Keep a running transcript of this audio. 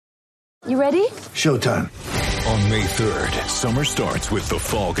You ready? Showtime. On May 3rd, summer starts with The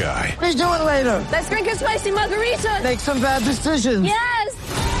Fall Guy. Let's do it later. Let's drink a spicy margarita. Make some bad decisions.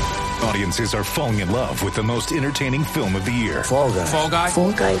 Yes! Audiences are falling in love with the most entertaining film of the year. Fall Guy. Fall Guy?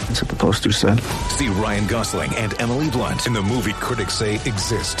 Fall guy. That's what the poster said. See Ryan Gosling and Emily Blunt in the movie critics say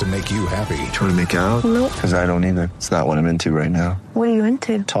exists to make you happy. Trying to make it out? Nope. Because I don't either. It's not what I'm into right now. What are you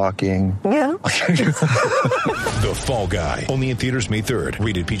into? Talking. Yeah. The Fall Guy. Only in theaters May 3rd.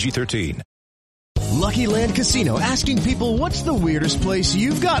 Rated PG-13. Lucky Land Casino, asking people, what's the weirdest place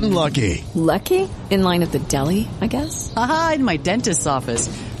you've gotten lucky? Lucky? In line at the deli, I guess? Aha, in my dentist's office.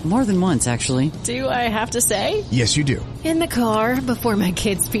 More than once, actually. Do I have to say? Yes, you do. In the car before my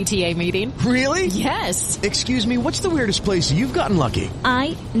kids' PTA meeting. Really? Yes. Excuse me, what's the weirdest place you've gotten lucky?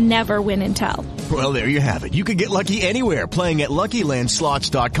 I never win and tell. Well, there you have it. You can get lucky anywhere, playing at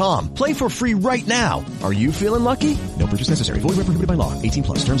LuckyLandSlots.com. Play for free right now. Are you feeling lucky? No purchase necessary. Void where prohibited by law.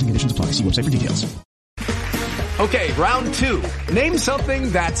 18+. Terms and conditions apply. See website for details. Okay, round two. Name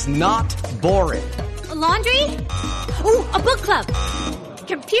something that's not boring. A laundry? Ooh, a book club.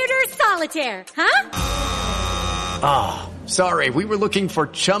 Computer solitaire, huh? Ah, sorry, we were looking for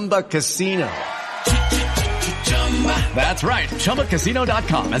Chumba Casino. That's right,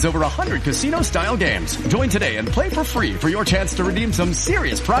 ChumbaCasino.com has over 100 casino-style games. Join today and play for free for your chance to redeem some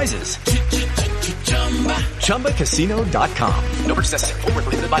serious prizes. ChumbaCasino.com. No purchase necessary. Void where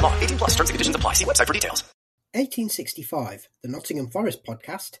prohibited by law. 18+. Terms and conditions apply. See website for details. 1865, the Nottingham Forest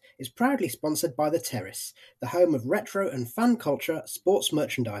podcast, is proudly sponsored by The Terrace, the home of retro and fan culture sports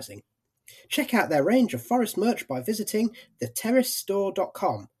merchandising. Check out their range of Forest merch by visiting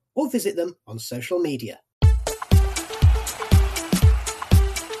theterracestore.com or visit them on social media.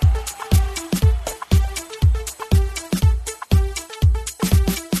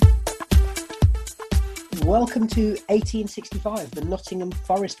 Welcome to 1865, the Nottingham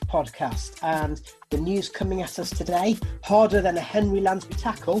Forest podcast, and the news coming at us today, harder than a Henry Lansbury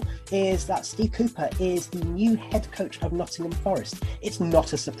tackle, is that Steve Cooper is the new head coach of Nottingham Forest. It's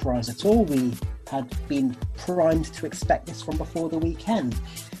not a surprise at all. We had been primed to expect this from before the weekend.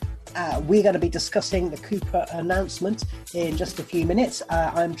 We're going to be discussing the Cooper announcement in just a few minutes.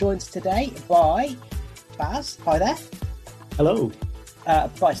 I'm joined today by Baz. Hi there. Hello.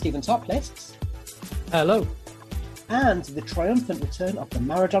 By Stephen Toplist. Hello. And the triumphant return of the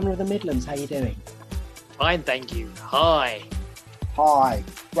Maradona of the Midlands. How are you doing? Fine, thank you. Hi. Hi.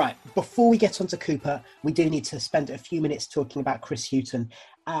 Right, before we get on to Cooper, we do need to spend a few minutes talking about Chris Hughton,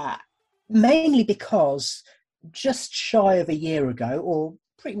 mainly because just shy of a year ago, or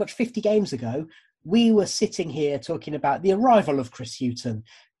pretty much 50 games ago, we were sitting here talking about the arrival of Chris Hughton.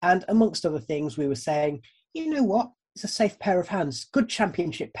 And amongst other things, we were saying, you know what? It's a safe pair of hands. Good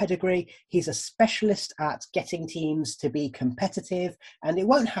championship pedigree. He's a specialist at getting teams to be competitive, and it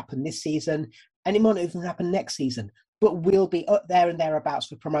won't happen this season, and it might not even happen next season, but we'll be up there and thereabouts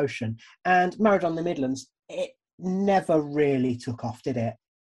for promotion. And Maradona the Midlands, it never really took off, did it?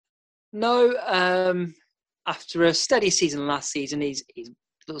 No, after a steady season last season, he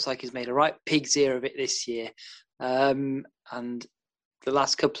looks like he's made a right pig's ear of it this year. And the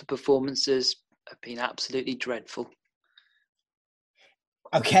last couple of performances have been absolutely dreadful.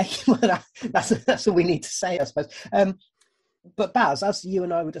 Okay, well, that's all we need to say, I suppose. But Baz, as you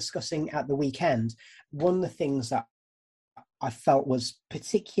and I were discussing at the weekend, one of the things that I felt was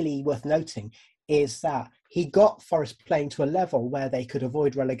particularly worth noting is that he got Forest playing to a level where they could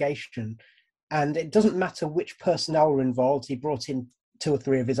avoid relegation. And it doesn't matter which personnel were involved. He brought in 2 or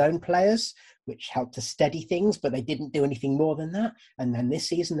 3 of his own players, which helped to steady things, but they didn't do anything more than that. And then this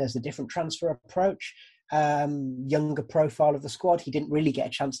season, there's a different transfer approach. Younger profile of the squad. He didn't really get a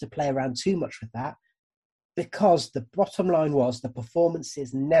chance to play around too much with that because the bottom line was the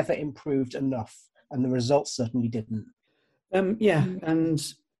performances never improved enough and the results certainly didn't.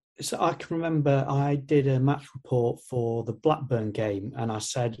 And so I can remember I did a match report for the Blackburn game and I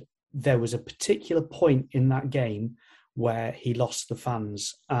said there was a particular point in that game where he lost the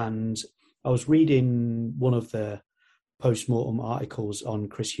fans, and I was reading one of the post-mortem articles on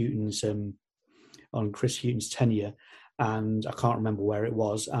Chris Hughton's tenure, and I can't remember where it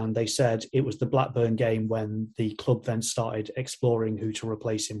was, and they said it was the Blackburn game when the club then started exploring who to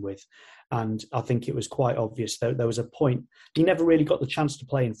replace him with. And I think it was quite obvious that there was a point. He never really got the chance to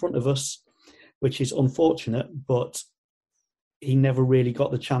play in front of us, which is unfortunate, but he never really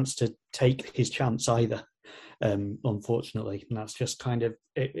got the chance to take his chance either, unfortunately. And that's just kind of,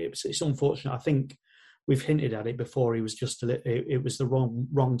 it's unfortunate. I think we've hinted at it before. He was just, it was the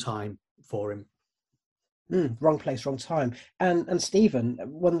wrong time for him. Wrong place, wrong time. And Stephen,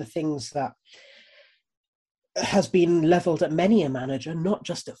 one of the things that has been levelled at many a manager, not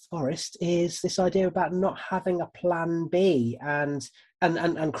just at Forest, is this idea about not having a plan B. And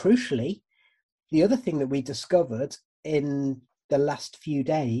crucially, the other thing that we discovered in the last few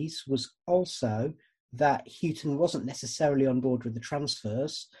days was also that Hughton wasn't necessarily on board with the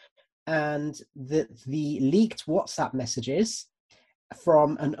transfers, and that the leaked WhatsApp messages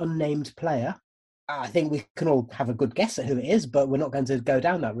from an unnamed player, I think we can all have a good guess at who it is, but we're not going to go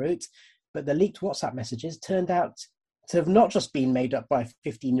down that route. But the leaked WhatsApp messages turned out to have not just been made up by a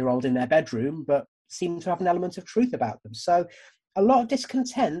 15-year-old in their bedroom, but seemed to have an element of truth about them. So a lot of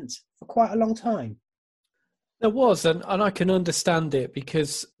discontent for quite a long time. There was, and I can understand it,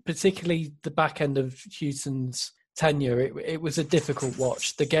 because particularly the back end of Hughton's tenure, it was a difficult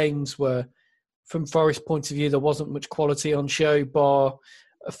watch. The games were, from Forest's point of view, there wasn't much quality on show, bar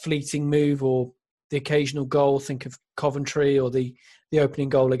a fleeting move or the occasional goal. Think of Coventry or the opening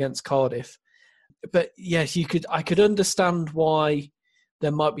goal against Cardiff. But yes, I could understand why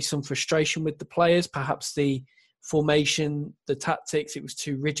there might be some frustration with the players. Perhaps the formation, the tactics, it was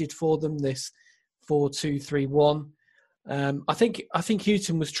too rigid for them, this 4-2-3-1. I think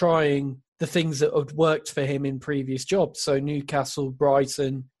Hughton was trying the things that had worked for him in previous jobs. So Newcastle,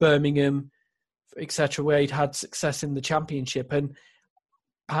 Brighton, Birmingham, etc., where he'd had success in the Championship. And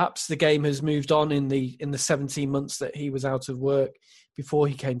perhaps the game has moved on in the 17 months that he was out of work before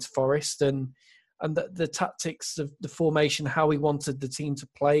he came to Forest, and the tactics of the formation, how he wanted the team to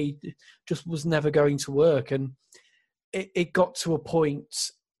play, just was never going to work. And it got to a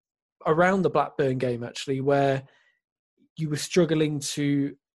point around the Blackburn game, actually, where you were struggling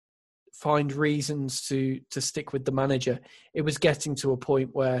to find reasons to stick with the manager. It was getting to a point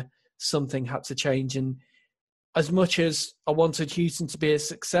where something had to change. And as much as I wanted Hughton to be a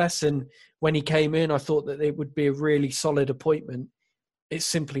success, and when he came in, I thought that it would be a really solid appointment, it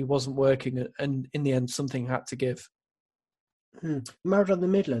simply wasn't working. And in the end, something had to give. Married on the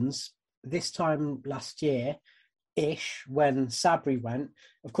Midlands, this time last year-ish, when Sabri went,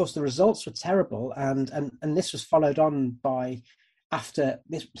 of course, the results were terrible. And this was followed on by,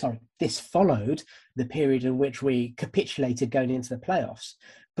 this followed the period in which we capitulated going into the playoffs.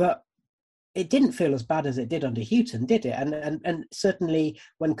 But it didn't feel as bad as it did under Hughton, did it? And certainly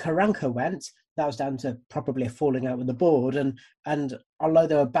when Karanka went, that was down to probably a falling out with the board. And although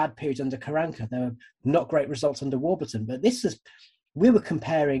there were bad periods under Karanka, there were not great results under Warburton. But we were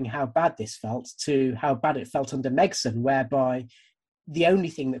comparing how bad this felt to how bad it felt under Megson, whereby the only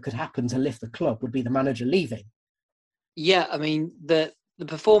thing that could happen to lift the club would be the manager leaving. Yeah, I mean, the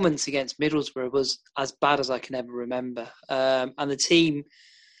performance against Middlesbrough was as bad as I can ever remember. And the team,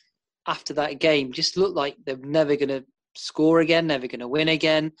 after that game, just looked like they were never going to score again, never going to win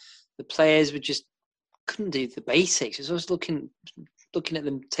again. The players couldn't do the basics. I was looking at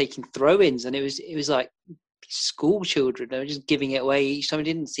them taking throw-ins, and it was like school children. They were just giving it away each time. I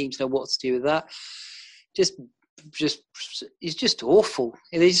didn't seem to know what to do with that. It's just awful.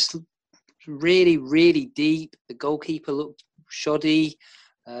 It is really, really deep. The goalkeeper looked shoddy.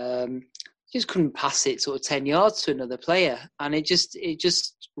 Just couldn't pass it sort of 10 yards to another player. And it just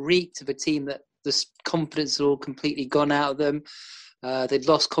reeked of a team that the confidence had all completely gone out of them. They'd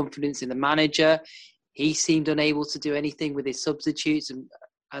lost confidence in the manager. He seemed unable to do anything with his substitutes,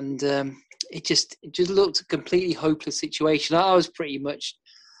 and it just looked a completely hopeless situation. I was pretty much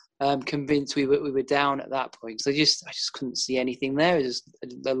convinced we were down at that point. So I just couldn't see anything there. It was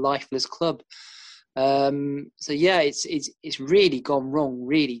a lifeless club. So yeah, it's really gone wrong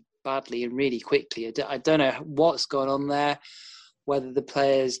really badly and really quickly. I don't know what's gone on there, whether the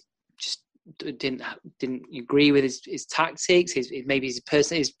players just didn't agree with his tactics. Maybe his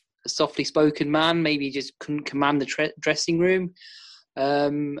person is a softly spoken man. Maybe he just couldn't command the dressing room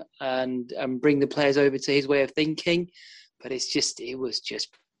and bring the players over to his way of thinking. But it was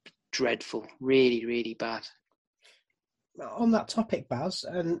just dreadful, really, really bad. On that topic, Baz,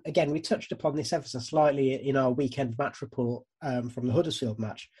 and again, we touched upon this ever so slightly in our weekend match report from the Huddersfield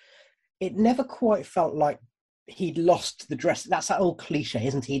match. It never quite felt like he'd lost the dress. That's that old cliche,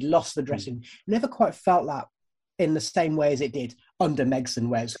 isn't he? He'd lost the dressing. Never quite felt that in the same way as it did under Megson,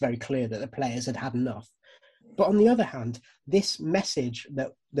 where it's very clear that the players had had enough. But on the other hand, this message,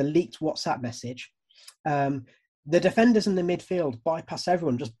 that the leaked WhatsApp message, the defenders in the midfield bypass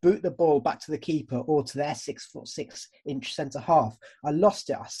everyone, just boot the ball back to the keeper or to their 6'6" centre half. I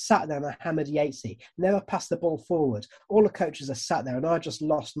lost it. I sat there and I hammered Yatesy. Never passed the ball forward. All the coaches are sat there and I just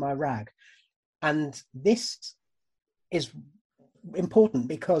lost my rag. And this is important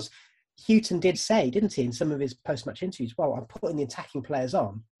because Hughton did say, didn't he, in some of his post-match interviews, well, I'm putting the attacking players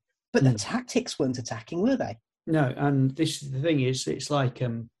on. But the tactics weren't attacking, were they? No, and this is the thing is, it's like,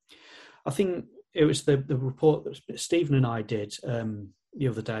 I think it was the report that Stephen and I did the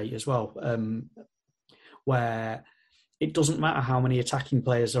other day as well, where it doesn't matter how many attacking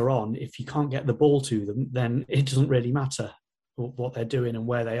players are on. If you can't get the ball to them, then it doesn't really matter what they're doing and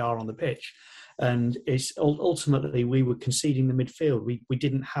where they are on the pitch. And it's ultimately we were conceding the midfield. We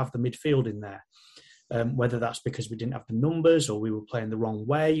didn't have the midfield in there, whether that's because we didn't have the numbers or we were playing the wrong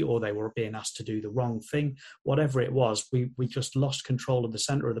way or they were being asked to do the wrong thing. Whatever it was, we just lost control of the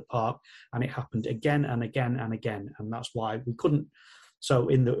centre of the park, and it happened again and again and again. And that's why we couldn't. So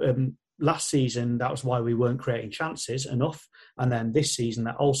in the last season, that was why we weren't creating chances enough. And then this season,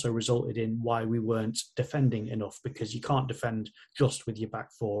 that also resulted in why we weren't defending enough, because you can't defend just with your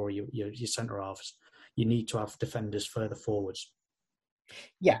back four or your centre halves. You need to have defenders further forwards.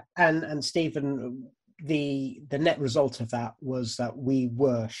 Yeah, and Stephen, the net result of that was that we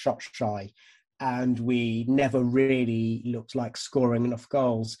were shot shy and we never really looked like scoring enough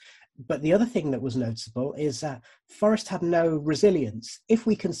goals. But the other thing that was noticeable is that Forest had no resilience. If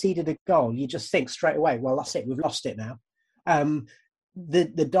we conceded a goal, you just think straight away, well, that's it, we've lost it now.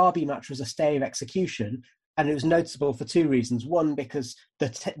 The Derby match was a stay of execution, and it was noticeable for two reasons. One, because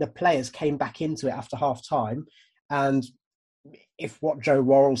the players came back into it after half-time, and if what Joe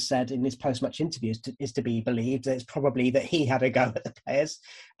Worrell said in his post-match interview is to be believed, it's probably that he had a go at the players.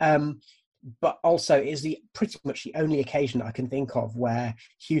 But also is pretty much the only occasion I can think of where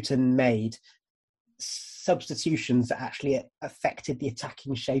Houghton made substitutions that actually affected the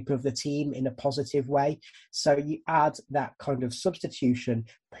attacking shape of the team in a positive way. So you add that kind of substitution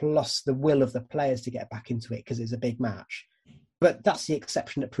plus the will of the players to get back into it because it's a big match. But that's the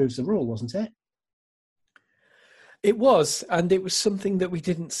exception that proves the rule, wasn't it? It was, and it was something that we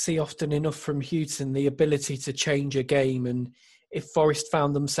didn't see often enough from Houghton, the ability to change a game. And if Forest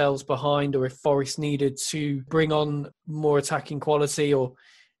found themselves behind, or if Forest needed to bring on more attacking quality or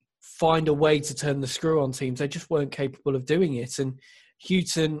find a way to turn the screw on teams, they just weren't capable of doing it. And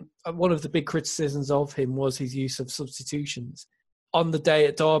Houghton, one of the big criticisms of him was his use of substitutions. On the day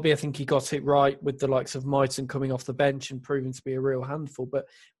at Derby, I think he got it right with the likes of Mighton coming off the bench and proving to be a real handful. But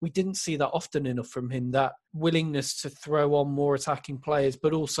we didn't see that often enough from him, that willingness to throw on more attacking players,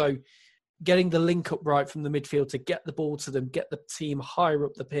 but also getting the link up right from the midfield to get the ball to them, get the team higher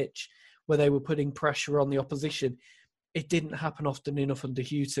up the pitch where they were putting pressure on the opposition. It didn't happen often enough under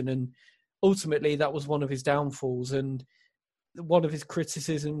Houghton, and ultimately that was one of his downfalls. And one of his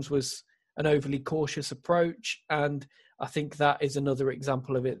criticisms was an overly cautious approach, and I think that is another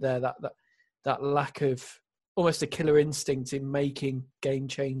example of it there, that lack of almost a killer instinct in making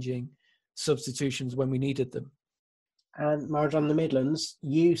game-changing substitutions when we needed them. And Marge on the Midlands,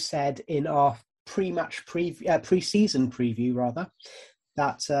 you said in our pre-season preview rather,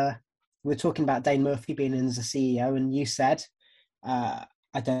 that we're talking about Dane Murphy being in as a CEO, and you said, I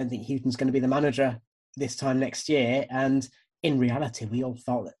don't think Houghton's going to be the manager this time next year. And in reality, we all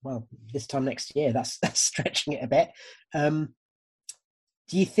thought that, well, this time next year, that's stretching it a bit. Do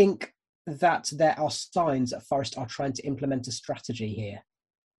you think that there are signs that Forest are trying to implement a strategy here?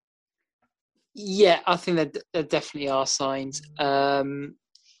 Yeah, I think there definitely are signs.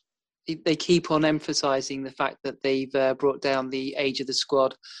 They keep on emphasising the fact that they've brought down the age of the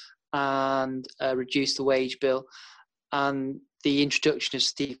squad and reduced the wage bill. And the introduction of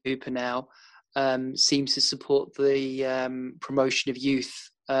Steve Hooper now seems to support the promotion of youth.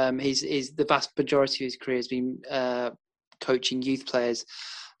 The vast majority of his career has been coaching youth players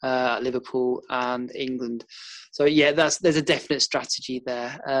at Liverpool and England. So yeah, there's a definite strategy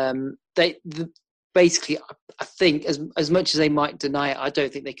there. Basically, I think as much as they might deny it, I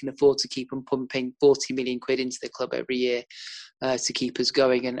don't think they can afford to keep on pumping 40 million quid into the club every year to keep us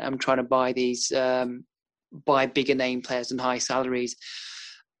going. And I'm trying to buy these buy bigger name players and high salaries.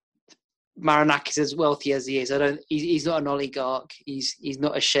 Marinakis, as wealthy as he is, he's not an oligarch. He's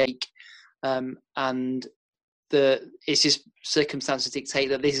not a sheikh, and it's just circumstances dictate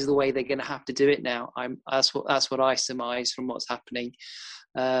that this is the way they're going to have to do it now. That's what I surmise from what's happening,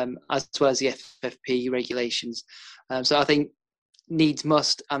 as well as the FFP regulations. So I think needs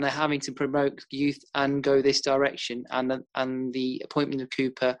must, and they're having to promote youth and go this direction. And the appointment of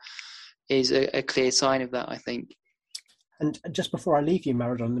Cooper is a clear sign of that, I think. And just before I leave you,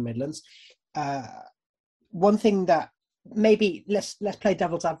 Maradona in the Midlands, one thing that maybe let's play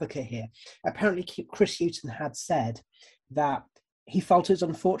devil's advocate here. Apparently, Chris Hughton had said that he felt it was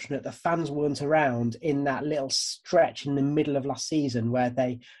unfortunate the fans weren't around in that little stretch in the middle of last season where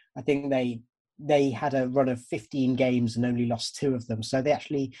they had a run of 15 games and only lost 2 of them. So that's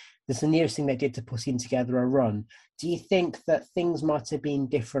the nearest thing they did to putting together a run. Do you think that things might have been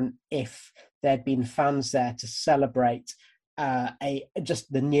different if there'd been fans there to celebrate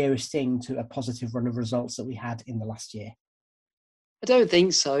just the nearest thing to a positive run of results that we had in the last year? I don't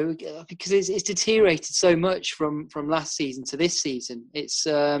think so, because it's deteriorated so much from last season to this season. It's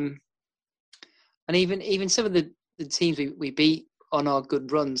and even some of the teams we beat on our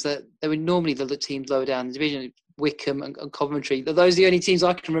good runs, that they were normally the teams lower down the division, Wickham and Coventry. Those are the only teams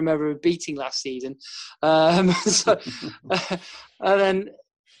I can remember beating last season. And then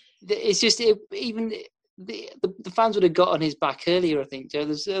it's just even the fans would have got on his back earlier. I think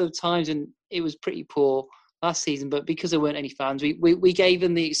there's other times and it was pretty poor last season, but because there weren't any fans, we gave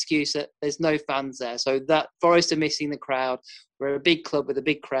them the excuse that there's no fans there. So that Forest are missing the crowd. We're a big club with a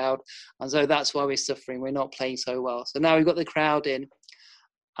big crowd, and so that's why we're suffering. We're not playing so well. So now we've got the crowd in,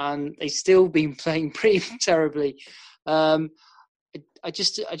 and they've still been playing pretty terribly. I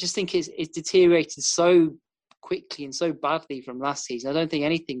just think it's deteriorated so quickly and so badly from last season. I don't think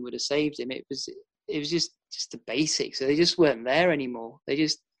anything would have saved him. It was just the basics. So they just weren't there anymore.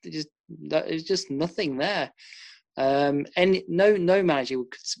 There's just nothing there. And no manager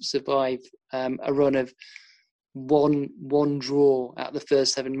could survive a run of one draw out of the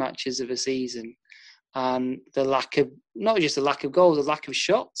first 7 matches of a season, and the lack of, not just the lack of goals, the lack of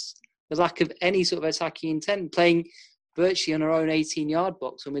shots, the lack of any sort of attacking intent, playing virtually on our own 18-yard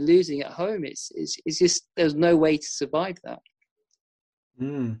box when we're losing at home. It's just, there's no way to survive that.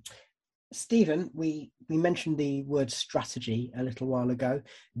 Stephen, we mentioned the word strategy a little while ago.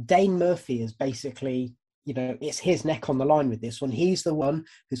 Dane Murphy is basically, it's his neck on the line with this one. He's the one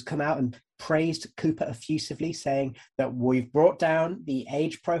who's come out and praised Cooper effusively, saying that we've brought down the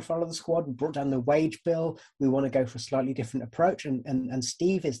age profile of the squad, we brought down the wage bill, we want to go for a slightly different approach. And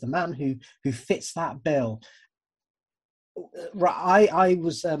Steve is the man who fits that bill. Right, I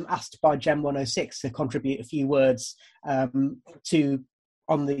was asked by Gem 106 to contribute a few words on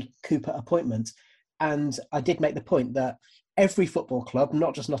the Cooper appointment. And I did make the point that every football club,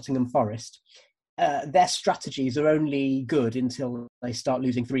 not just Nottingham Forest, their strategies are only good until they start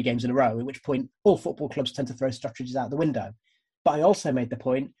losing 3 games in a row, at which point all football clubs tend to throw strategies out the window. But I also made the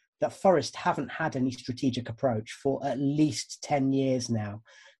point that Forest haven't had any strategic approach for at least 10 years now.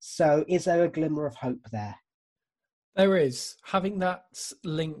 So is there a glimmer of hope there? There is. Having that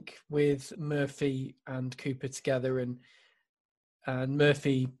link with Murphy and Cooper together, and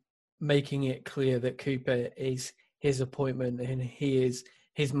Murphy making it clear that Cooper is his appointment and he is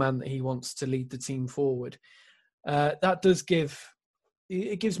his man that he wants to lead the team forward. That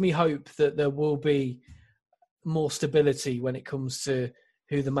gives me hope that there will be more stability when it comes to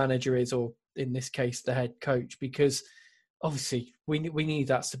who the manager is, or in this case, the head coach, because obviously we need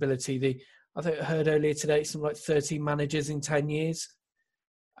that stability. I think I heard earlier today something like 13 managers in 10 years.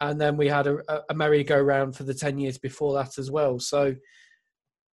 And then we had a merry-go-round for the 10 years before that as well. So,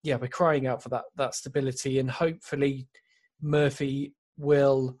 yeah, we're crying out for that stability, and hopefully Murphy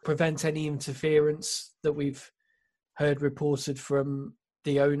will prevent any interference that we've heard reported from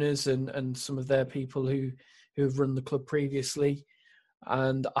the owners and some of their people who have run the club previously.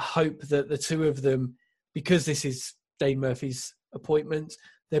 And I hope that the two of them, because this is Dane Murphy's appointment,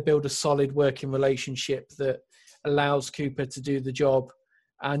 they build a solid working relationship that allows Cooper to do the job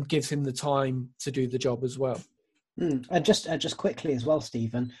and gives him the time to do the job as well. And just quickly as well,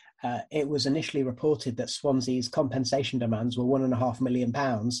 Stephen, it was initially reported that Swansea's compensation demands were £1.5 million,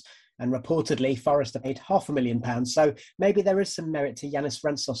 and reportedly Forest paid £500,000. So maybe there is some merit to Yanis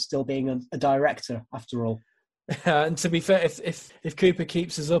Rentsos still being a director after all. And to be fair, if Cooper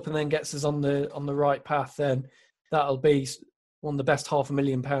keeps us up and then gets us on the right path, then that'll be one of the best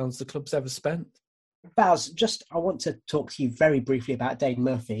 £500,000 the club's ever spent. Baz, I want to talk to you very briefly about Dane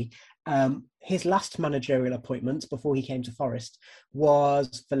Murphy. His last managerial appointment before he came to Forest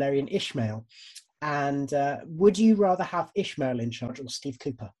was Valérien Ismaël. And would you rather have Ismaël in charge or Steve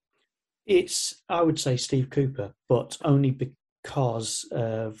Cooper? I would say Steve Cooper, but only because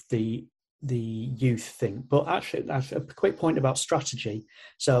of the youth thing. But actually, a quick point about strategy.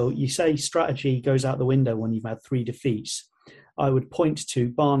 So you say strategy goes out the window when you've had 3 defeats. I would point to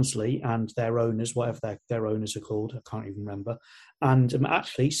Barnsley and their owners, whatever their owners are called, I can't even remember. And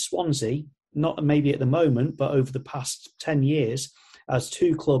actually Swansea, not maybe at the moment, but over the past 10 years, as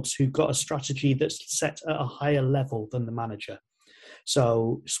 2 clubs who got a strategy that's set at a higher level than the manager.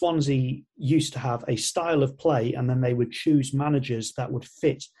 So Swansea used to have a style of play, and then they would choose managers that would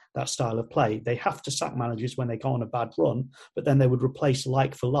fit that style of play. They have to sack managers when they go on a bad run, but then they would replace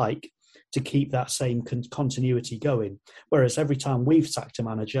like for like to keep that same continuity going. Whereas every time we've sacked a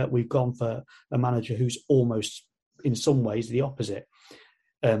manager, we've gone for a manager who's almost, in some ways, the opposite.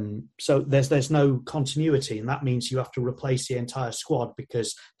 So there's no continuity, and that means you have to replace the entire squad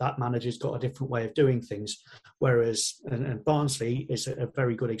because that manager's got a different way of doing things. Whereas, and Barnsley is a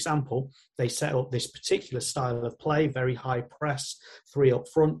very good example, they set up this particular style of play, very high press, 3 up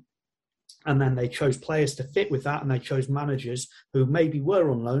front, and then they chose players to fit with that, and they chose managers who maybe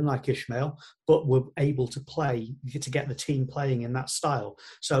were on loan, like Ishmael, but were able to play, to get the team playing in that style.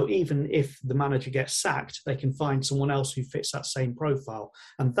 So even if the manager gets sacked, they can find someone else who fits that same profile.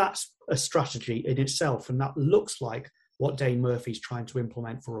 And that's a strategy in itself, and that looks like what Dane Murphy's trying to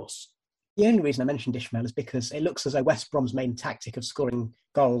implement for us. The only reason I mentioned Ishmael is because it looks as though West Brom's main tactic of scoring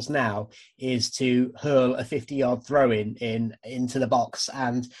goals now is to hurl a 50-yard throw-in into the box.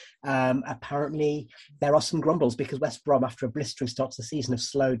 And apparently there are some grumbles because West Brom, after a blistering start to the season, have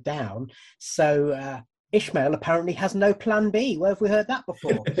slowed down. So Ishmael apparently has no plan B. Where have we heard that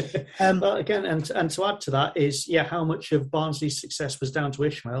before? Well, again, and to add to that is, how much of Barnsley's success was down to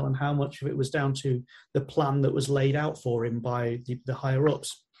Ishmael and how much of it was down to the plan that was laid out for him by the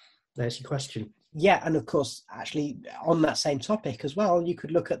higher-ups? There's your question. Yeah, and of course, actually, on that same topic as well, you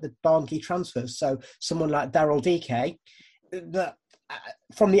could look at the Barnsley transfers. So someone like Daryl Dike, that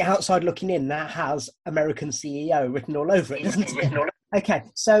from the outside looking in, that has American CEO written all over it, doesn't it? Okay,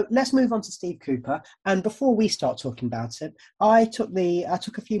 so let's move on to Steve Cooper. And before we start talking about it, I took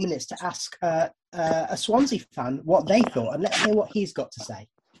a few minutes to ask a Swansea fan what they thought, and let's hear what he's got to say.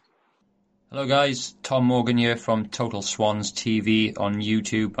 Hello guys, Tom Morgan here from Total Swans TV on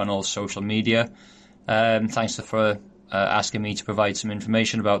YouTube and all social media. Thanks for asking me to provide some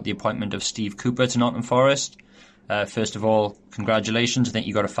information about the appointment of Steve Cooper to Nottingham Forest. First of all, congratulations. I think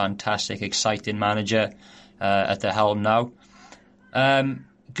you've got a fantastic, exciting manager at the helm now.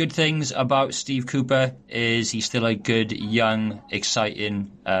 Good things about Steve Cooper is he's still a good, young,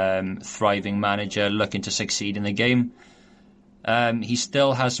 exciting, thriving manager looking to succeed in the game. He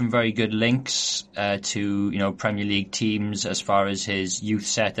still has some very good links to Premier League teams as far as his youth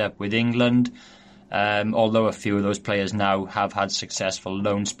setup with England. Although a few of those players now have had successful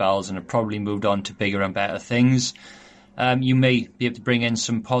loan spells and have probably moved on to bigger and better things. You may be able to bring in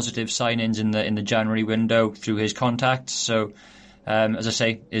some positive signings in the January window through his contacts. So, as I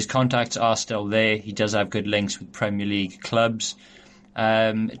say, his contacts are still there. He does have good links with Premier League clubs.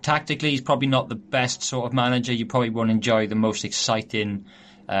 Tactically, he's probably not the best sort of manager. You probably won't enjoy the most exciting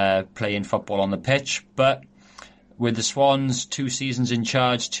playing football on the pitch. But with the Swans, 2 seasons in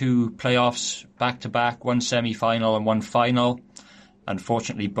charge, 2 playoffs back-to-back, 1 semi-final and 1 final.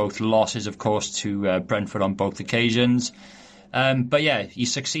 Unfortunately, both losses, of course, to Brentford on both occasions. But yeah, he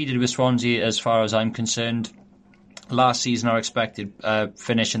succeeded with Swansea as far as I'm concerned. Last season, our expected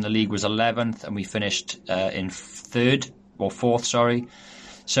finish in the league was 11th, and we finished in 4th.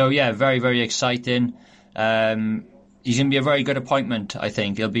 So yeah, very, very exciting. He's going to be a very good appointment, I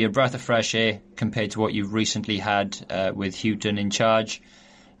think. It'll be a breath of fresh air compared to what you've recently had with Houghton in charge.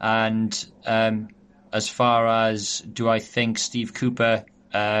 And as far as do I think Steve Cooper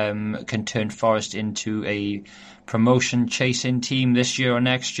can turn Forest into a promotion chasing team this year or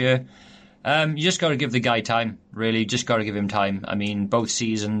next year, you just got to give the guy time, really. Just got to give him time. I mean, both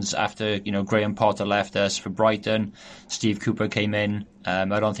seasons after, Graham Potter left us for Brighton, Steve Cooper came in. I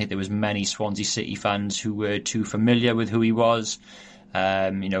don't think there was many Swansea City fans who were too familiar with who he was,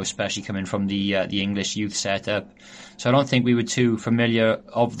 especially coming from the English youth setup. So I don't think we were too familiar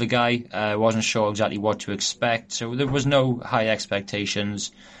of the guy. Wasn't sure exactly what to expect. So there was no high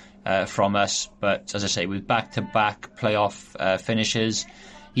expectations from us. But as I say, with back-to-back playoff finishes,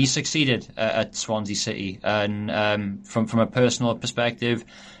 he succeeded at Swansea City, and from a personal perspective,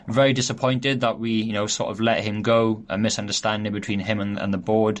 very disappointed that we, sort of let him go. A misunderstanding between him and the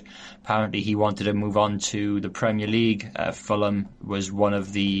board. Apparently, he wanted to move on to the Premier League. Fulham was one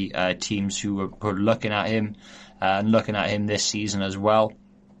of the teams who were looking at him and looking at him this season as well.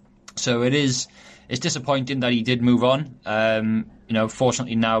 So it's disappointing that he did move on.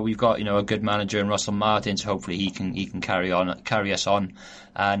 Fortunately now we've got a good manager in Russell Martin, so hopefully he can carry us on,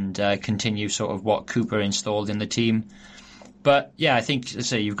 and continue sort of what Cooper installed in the team. But yeah, I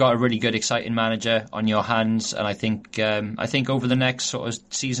think you've got a really good, exciting manager on your hands, and I think over the next sort of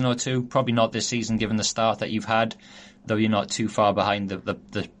season or two, probably not this season given the start that you've had, though you're not too far behind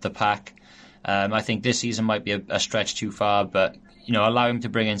the pack. I think this season might be a stretch too far, but allow him to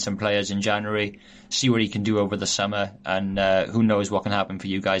bring in some players in January, see what he can do over the summer, and who knows what can happen for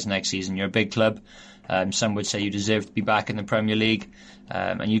you guys next season. You're a big club. Some would say you deserve to be back in the Premier League.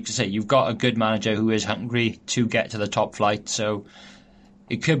 And you can say you've got a good manager who is hungry to get to the top flight. So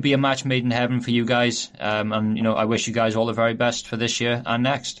it could be a match made in heaven for you guys. And I wish you guys all the very best for this year and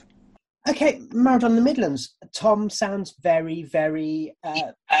next. Okay, Married on the Midlands. Tom sounds very, very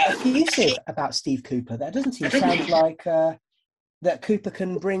effusive about Steve Cooper there, doesn't he? Sounds like that Cooper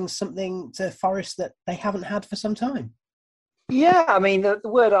can bring something to Forest that they haven't had for some time. Yeah, I mean, the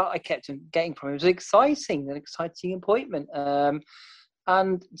word I kept getting from him was exciting, an exciting appointment.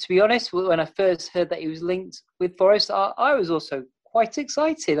 And to be honest, when I first heard that he was linked with Forest, I was also quite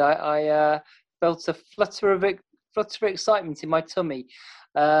excited. I felt a flutter of excitement in my tummy.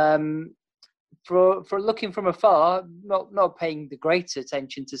 For looking from afar, not paying the greater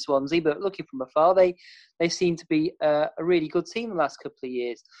attention to Swansea, but looking from afar, they seem to be a really good team the last couple of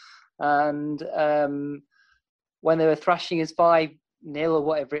years. And when they were thrashing us 5-0 or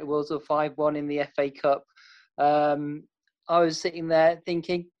whatever it was, or 5-1 in the FA Cup, I was sitting there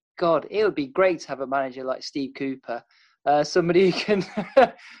thinking, God, it would be great to have a manager like Steve Cooper, somebody who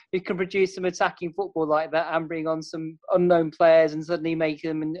can produce some attacking football like that and bring on some unknown players and suddenly make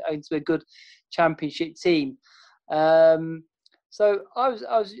them into a good Championship team. So I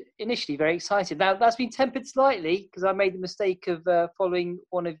was initially very excited. Now that's been tempered slightly because I made the mistake of following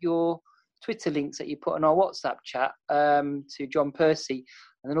one of your Twitter links that you put on our WhatsApp chat to John Percy,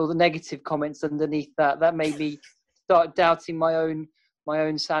 and then all the negative comments underneath that made me start doubting my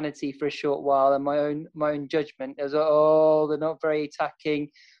own sanity for a short while and my own judgment. As they're not very attacking,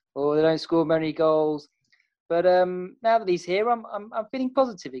 or they don't score many goals. But now that he's here, I'm feeling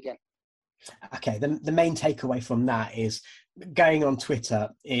positive again. Okay, the main takeaway from that is going on Twitter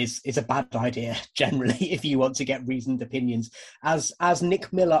is a bad idea generally if you want to get reasoned opinions. As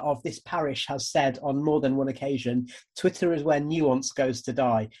Nick Miller of this parish has said on more than one occasion, Twitter is where nuance goes to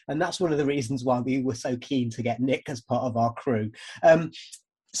die, and that's one of the reasons why we were so keen to get Nick as part of our crew.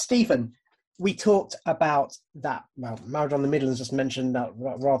 Stephen, we talked about that. Well, Married on the Midlands just mentioned that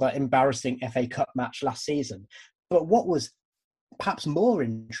rather embarrassing FA Cup match last season, but what was perhaps more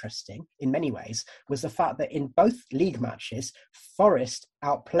interesting in many ways was the fact that in both league matches, Forest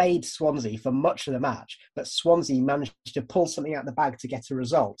outplayed Swansea for much of the match, but Swansea managed to pull something out of the bag to get a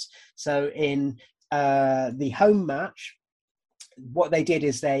result. So in the home match, what they did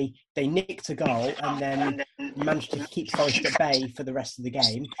is they nicked a goal and then managed to keep Forest at bay for the rest of the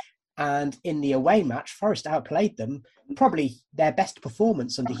game. And in the away match, Forest outplayed them, probably their best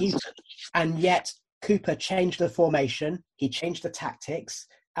performance under Houghton, and yet Cooper changed the formation, he changed the tactics,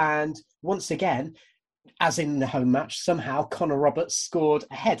 and once again, as in the home match, somehow Connor Roberts scored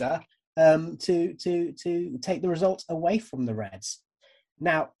a header to take the result away from the Reds.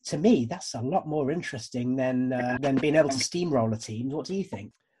 Now, to me, that's a lot more interesting than being able to steamroll a team. What do you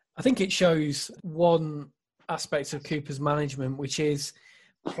think? I think it shows one aspect of Cooper's management, which is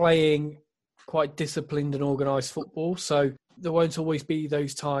playing quite disciplined and organised football. So there won't always be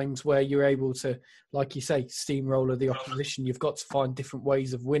those times where you're able to, like you say, steamroller the opposition. You've got to find different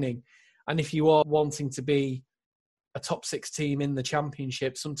ways of winning. And if you are wanting to be a top 6 team in the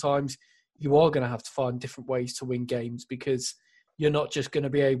Championship, sometimes you are going to have to find different ways to win games, because you're not just going to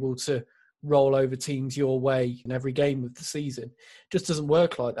be able to roll over teams your way in every game of the season. It just doesn't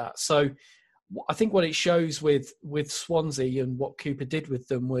work like that. So I think what it shows with Swansea and what Cooper did with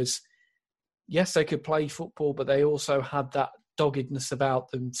them was, yes, they could play football, but they also had that doggedness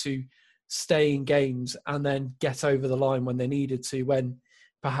about them to stay in games and then get over the line when they needed to, when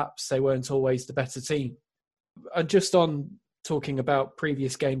perhaps they weren't always the better team. And just on talking about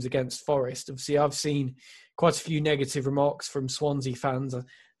previous games against Forest, obviously I've seen quite a few negative remarks from Swansea fans.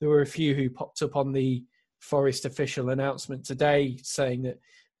 There were a few who popped up on the Forest official announcement today saying that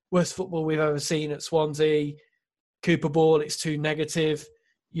worst football we've ever seen at Swansea, Cooper ball, it's too negative,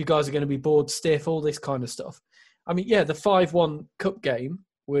 you guys are going to be bored stiff, all this kind of stuff. I mean, yeah, the 5-1 cup game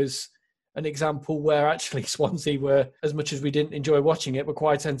was an example where actually Swansea were, as much as we didn't enjoy watching it, were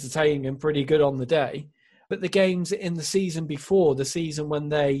quite entertaining and pretty good on the day. But the games in the season before, the season when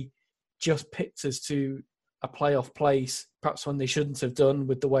they just picked us to a playoff place, perhaps when they shouldn't have done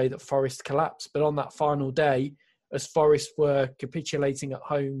with the way that Forest collapsed. But on that final day, as Forest were capitulating at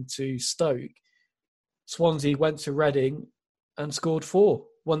home to Stoke, Swansea went to Reading and scored 4,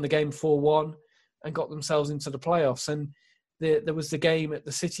 won the game 4-1 and got themselves into the playoffs. And there was the game at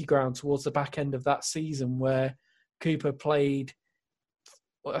the City Ground towards the back end of that season where Cooper played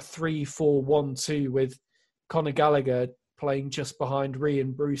a 3-4-1-2 with Conor Gallagher playing just behind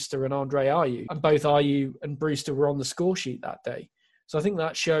Rhian Brewster and Andre Ayew. And both Ayew and Brewster were on the score sheet that day. So I think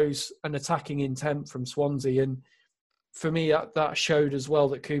that shows an attacking intent from Swansea. And for me, that showed as well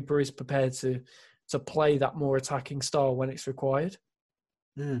that Cooper is prepared to play that more attacking style when it's required.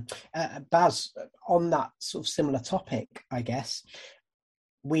 Baz, on that sort of similar topic, I guess,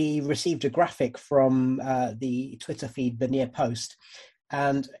 we received a graphic from the Twitter feed, The Near Post,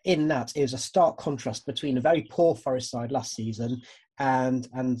 And in that is a stark contrast between a very poor Forest side last season and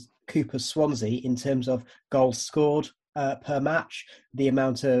Cooper's Swansea in terms of goals scored per match, the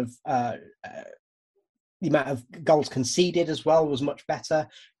amount of goals conceded as well was much better.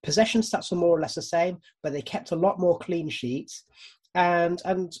 Possession stats were more or less the same, but they kept a lot more clean sheets. And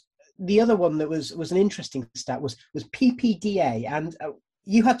the other one that was an interesting stat was PPDA, and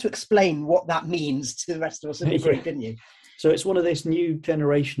you had to explain what that means to the rest of us in the group, didn't you? So it's one of this new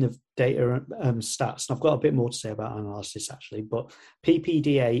generation of data stats. And I've got a bit more to say about analysis, actually. But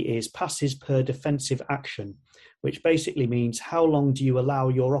PPDA is passes per defensive action, which basically means how long do you allow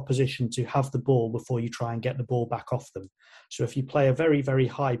your opposition to have the ball before you try and get the ball back off them. So if you play a very, very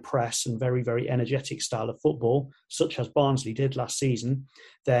high press and very, very energetic style of football, such as Barnsley did last season,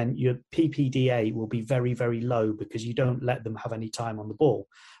 then your PPDA will be very, very low because you don't let them have any time on the ball.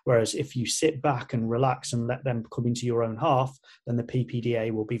 Whereas if you sit back and relax and let them come into your own half, then the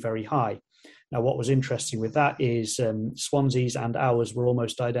PPDA will be very high. Now, what was interesting with that is Swansea's and ours were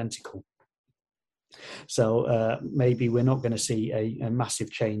almost identical. So maybe we're not going to see a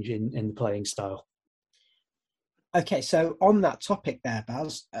massive change in the playing style. Okay, so on that topic there,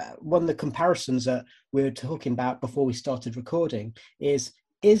 Baz, one of the comparisons that we were talking about before we started recording is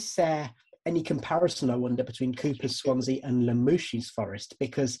there any comparison, I wonder, between Cooper's Swansea and Lamouchi's Forest?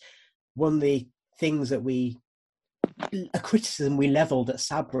 Because one of the things that a criticism we levelled at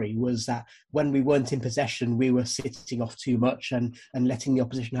Sabri was that when we weren't in possession, we were sitting off too much and letting the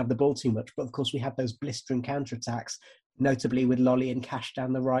opposition have the ball too much. But of course, we had those blistering counterattacks, notably with Lolly and Cash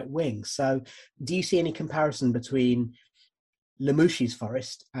down the right wing. So do you see any comparison between Lamouchi's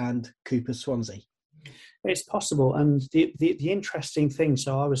Forest and Cooper's Swansea? It's possible. And the interesting thing,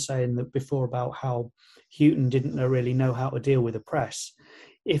 so I was saying that before about how Houghton didn't really know how to deal with the press.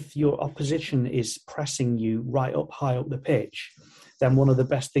 If your opposition is pressing you right up high up the pitch, then one of the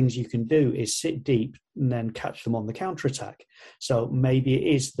best things you can do is sit deep and then catch them on the counter-attack. So maybe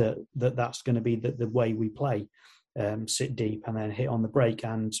it is that's going to be the way we play, sit deep and then hit on the break.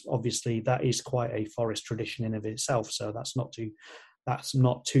 And obviously that is quite a Forest tradition in of itself. So that's not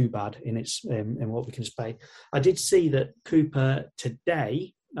too bad in what we can say. I did see that Cooper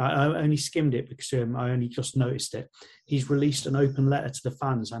today, I only skimmed it because I only just noticed it. He's released an open letter to the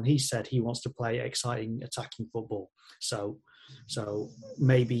fans and he said he wants to play exciting attacking football. So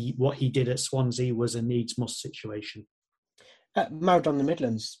maybe what he did at Swansea was a needs must situation. Maradona the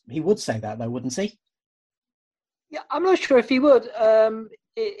Midlands, he would say that though, wouldn't he? Yeah, I'm not sure if he would.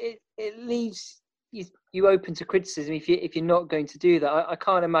 It leaves you open to criticism if you're not going to do that. I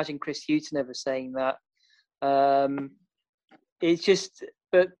can't imagine Chris Houghton ever saying that. It's just,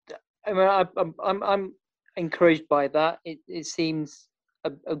 but I mean, I'm encouraged by that. It seems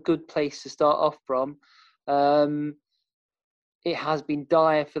a good place to start off from. It has been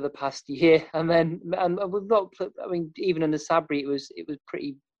dire for the past year, and we've not. I mean, even under Sabri, it was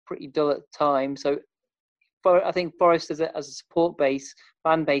pretty dull at times. So, I think Forest as a support base,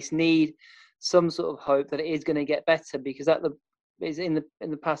 fan base, need some sort of hope that it is going to get better, because in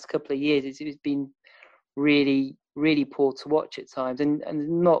the past couple of years it's been really, really poor to watch at times, and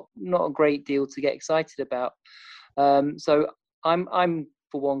not a great deal to get excited about. So I'm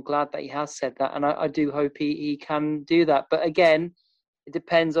for one glad that he has said that, and I do hope he can do that. But again, it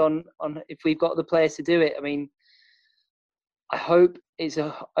depends on if we've got the players to do it. I mean, I hope it's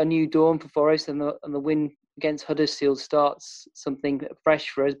a new dawn for Forest, and the win against Huddersfield starts something fresh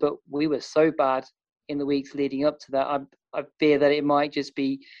for us. But we were so bad in the weeks leading up to that. I fear that it might just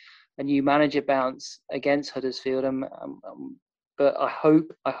be a new manager bounce against Huddersfield. But I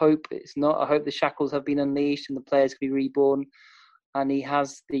hope it's not. I hope the shackles have been unleashed and the players can be reborn, and he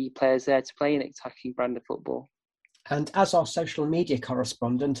has the players there to play an attacking brand of football. And as our social media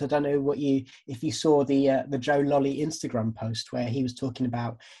correspondent, I don't know if you saw the Joe Lolly Instagram post where he was talking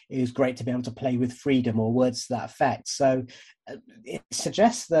about it was great to be able to play with freedom, or words to that effect. So it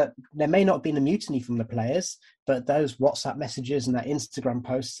suggests that there may not have been a mutiny from the players, but those WhatsApp messages and that Instagram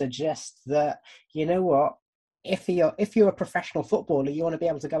post suggest that, you know what, if you're a professional footballer, you want to be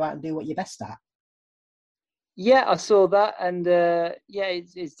able to go out and do what you're best at. Yeah, I saw that, and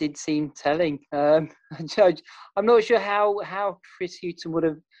it did seem telling. I'm not sure how Chris Houghton would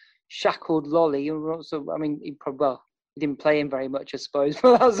have shackled Lolly. Also, I mean, he didn't play him very much, I suppose,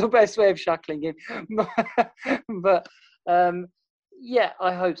 but that was the best way of shackling him. But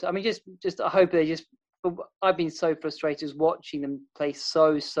I hope so. I mean, just I hope they just. I've been so frustrated watching them play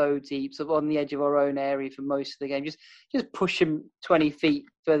so deep, sort of on the edge of our own area for most of the game. Just push them 20 feet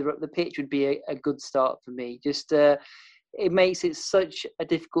further up the pitch would be a good start for me. Just it makes it such a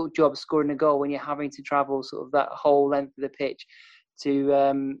difficult job scoring a goal when you're having to travel sort of that whole length of the pitch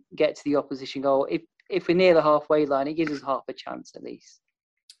to get to the opposition goal. If we're near the halfway line, it gives us half a chance at least.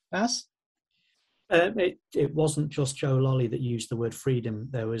 Baz? It wasn't just Joe Lolly that used the word freedom.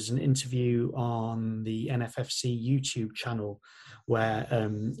 There was an interview on the NFFC YouTube channel where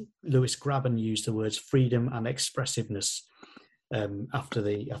Lewis Graben used the words freedom and expressiveness after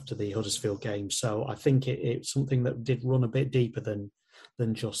the Huddersfield game. So I think it's something that did run a bit deeper than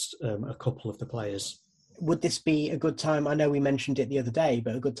just a couple of the players. Would this be a good time? I know we mentioned it the other day,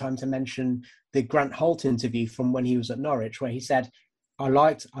 but a good time to mention the Grant Holt interview from when he was at Norwich, where he said, I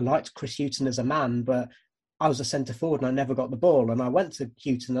liked Chris Hughton as a man, but I was a centre forward and I never got the ball. And I went to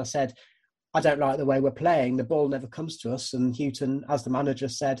Hughton, I said, I don't like the way we're playing. The ball never comes to us. And Hughton, as the manager,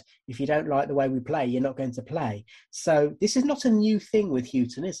 said, if you don't like the way we play, you're not going to play. So this is not a new thing with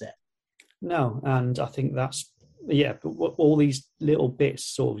Hughton, is it? No, and I think that's, but all these little bits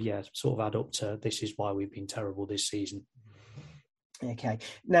sort of add up to this is why we've been terrible this season. Okay.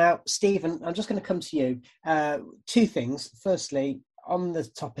 Now, Stephen, I'm just going to come to you. Two things. Firstly, on the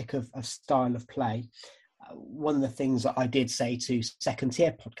topic of style of play, one of the things that I did say to Second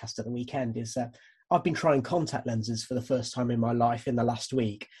Tier Podcast at the weekend is that I've been trying contact lenses for the first time in my life in the last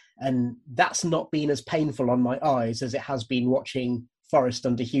week, and that's not been as painful on my eyes as it has been watching Forest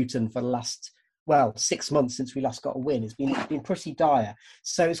under Hughton for the last 6 months since we last got a win. It's been pretty dire.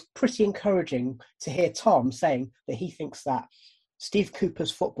 So it's pretty encouraging to hear Tom saying that he thinks that Steve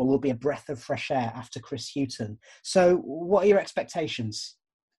Cooper's football will be a breath of fresh air after Chris Hughton. So what are your expectations?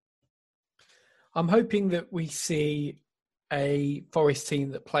 I'm hoping that we see a Forest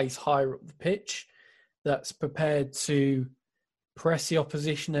team that plays higher up the pitch, that's prepared to press the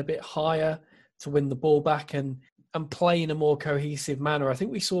opposition a bit higher to win the ball back and play in a more cohesive manner. I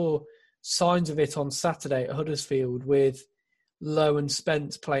think we saw signs of it on Saturday at Huddersfield with Lowe and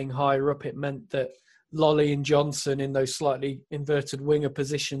Spence playing higher up. It meant that Lolly and Johnson in those slightly inverted winger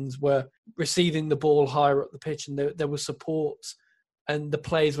positions were receiving the ball higher up the pitch, and there was support and the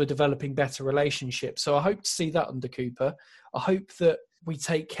players were developing better relationships. So I hope to see that under Cooper. I hope that we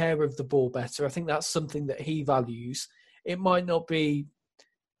take care of the ball better. I think that's something that he values. It might not be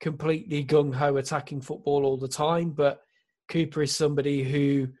completely gung-ho attacking football all the time, but Cooper is somebody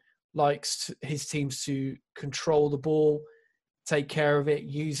who likes his teams to control the ball, take care of it,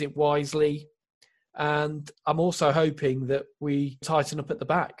 use it wisely. And I'm also hoping that we tighten up at the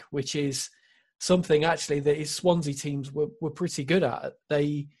back, which is something actually that his Swansea teams were pretty good at.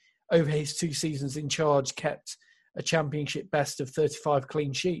 They, over his 2 seasons in charge, kept a championship best of 35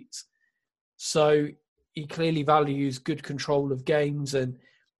 clean sheets. So he clearly values good control of games and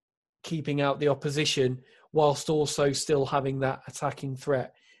keeping out the opposition whilst also still having that attacking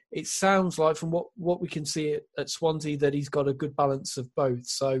threat. It sounds like from what we can see at Swansea that he's got a good balance of both.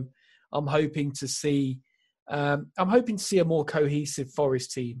 So I'm hoping to see a more cohesive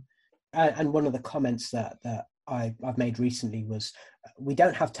Forest team. And one of the comments that I've made recently was, we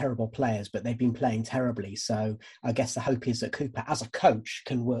don't have terrible players, but they've been playing terribly. So I guess the hope is that Cooper, as a coach,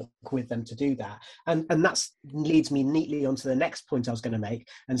 can work with them to do that. And that leads me neatly onto the next point I was going to make.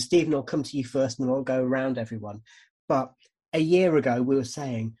 And Stephen, I'll come to you first and I'll go around everyone. But a year ago, we were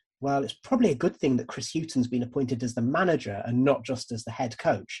saying, well, it's probably a good thing that Chris Hughton's been appointed as the manager and not just as the head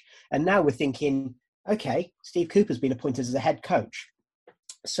coach. And now we're thinking, okay, Steve Cooper's been appointed as the head coach.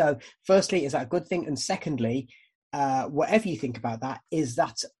 So firstly, is that a good thing? And secondly, whatever you think about that, is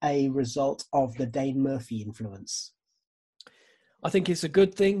that a result of the Dane Murphy influence? I think it's a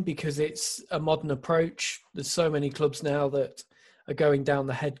good thing because it's a modern approach. There's so many clubs now that are going down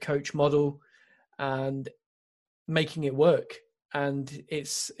the head coach model and making it work. And it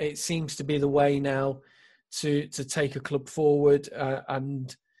seems to be the way now to take a club forward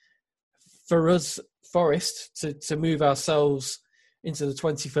and for us, Forest, to move ourselves into the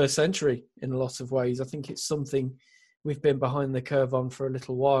 21st century in a lot of ways. I think it's something we've been behind the curve on for a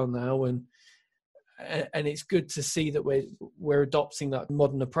little while now, and it's good to see that we're adopting that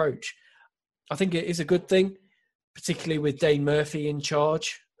modern approach. I think it is a good thing, particularly with Dane Murphy in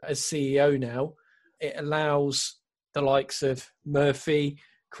charge as CEO now. It allows the likes of Murphy,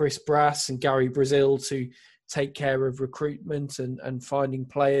 Chris Brass and Gary Brazil to take care of recruitment and finding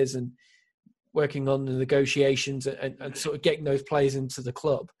players and working on the negotiations and sort of getting those players into the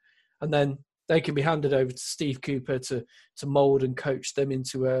club. And then they can be handed over to Steve Cooper to mould and coach them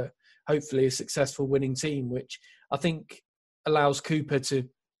into hopefully a successful winning team, which I think allows Cooper to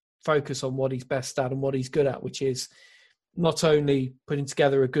focus on what he's best at and what he's good at, which is not only putting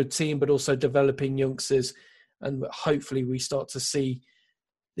together a good team, but also developing youngsters. And hopefully we start to see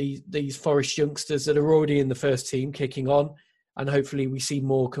these Forest youngsters that are already in the first team kicking on. And hopefully we see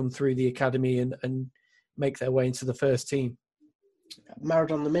more come through the academy and make their way into the first team.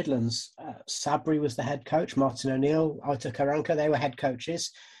 Married on the Midlands, Sabri was the head coach, Martin O'Neill, Aitor Karanka, they were head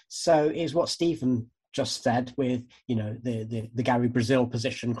coaches. So is what Stephen just said with, the Gary Brazil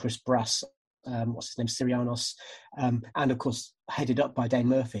position, Chris Brass, what's his name, Sirianos, and of course headed up by Dane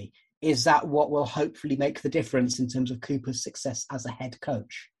Murphy. Is that what will hopefully make the difference in terms of Cooper's success as a head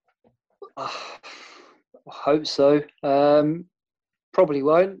coach? I hope so. Probably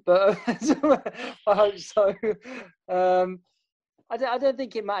won't, but I hope so. I don't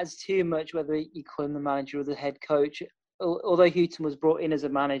think it matters too much whether you call him the manager or the head coach. Although Houghton was brought in as a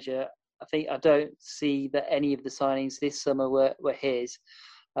manager, I don't see that any of the signings this summer were his.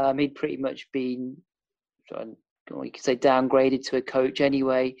 He'd pretty much been, you could say, downgraded to a coach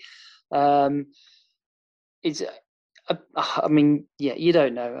anyway. You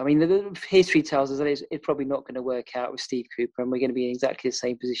don't know. I mean, the history tells us that it's probably not going to work out with Steve Cooper, and we're going to be in exactly the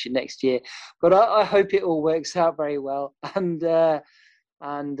same position next year. But I hope it all works out very well, and they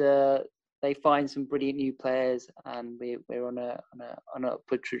find some brilliant new players, and we're on an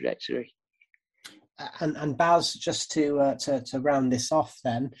upward trajectory. And Baz, just to round this off,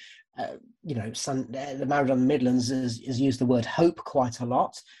 then, the Married on the Midlands has used the word hope quite a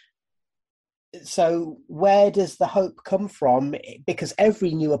lot. So where does the hope come from? Because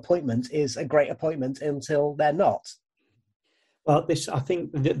every new appointment is a great appointment until they're not. Well, I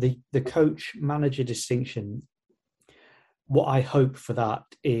think the coach-manager distinction, what I hope for that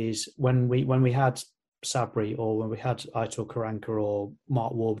is when we had Sabri or when we had Aitor Karanka or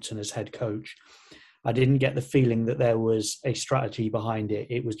Mark Warburton as head coach, I didn't get the feeling that there was a strategy behind it.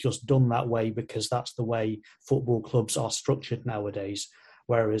 It was just done that way because that's the way football clubs are structured nowadays.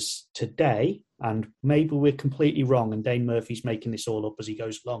 Whereas today, and maybe we're completely wrong and Dane Murphy's making this all up as he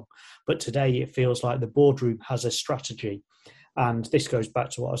goes along, but today it feels like the boardroom has a strategy. And this goes back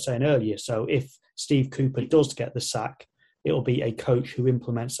to what I was saying earlier. So if Steve Cooper does get the sack, it'll be a coach who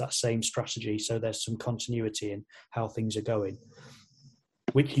implements that same strategy. So there's some continuity in how things are going,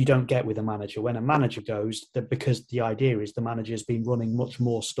 which you don't get with a manager. When a manager goes, because the idea is the manager's been running much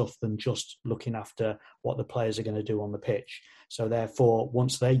more stuff than just looking after what the players are going to do on the pitch. So therefore,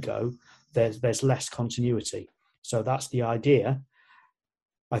 once they go, there's less continuity. So that's the idea.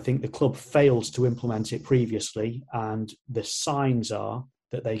 I think the club failed to implement it previously, and the signs are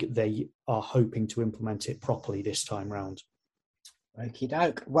that they are hoping to implement it properly this time round. Okie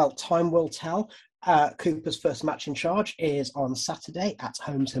doke. Well, time will tell. Cooper's first match in charge is on Saturday at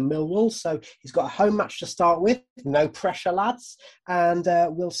home to Millwall. So he's got a home match to start with. No pressure, lads. And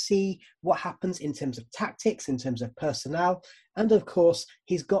we'll see what happens in terms of tactics, in terms of personnel. And of course,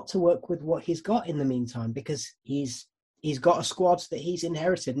 he's got to work with what he's got in the meantime, because he's got a squad that he's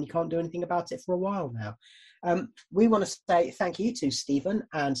inherited and he can't do anything about it for a while now. We want to say thank you to Stephen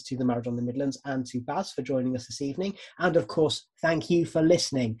and to the Married on the Midlands and to Baz for joining us this evening. And of course, thank you for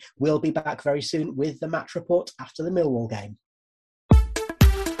listening. We'll be back very soon with the match report after the Millwall game.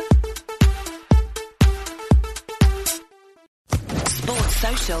 Sports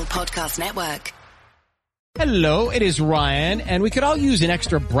Social Podcast Network. Hello, it is Ryan, and we could all use an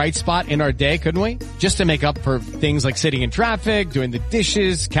extra bright spot in our day, couldn't we? Just to make up for things like sitting in traffic, doing the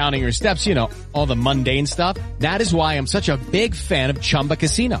dishes, counting your steps, all the mundane stuff. That is why I'm such a big fan of Chumba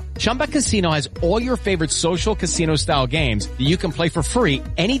Casino. Chumba Casino has all your favorite social casino-style games that you can play for free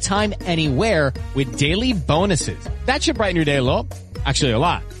anytime, anywhere with daily bonuses. That should brighten your day a little. Actually, a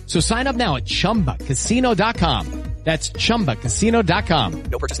lot. So sign up now at ChumbaCasino.com. That's ChumbaCasino.com.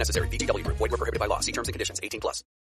 No purchase necessary. VGW Group. Void where prohibited by law. See terms and conditions. 18+.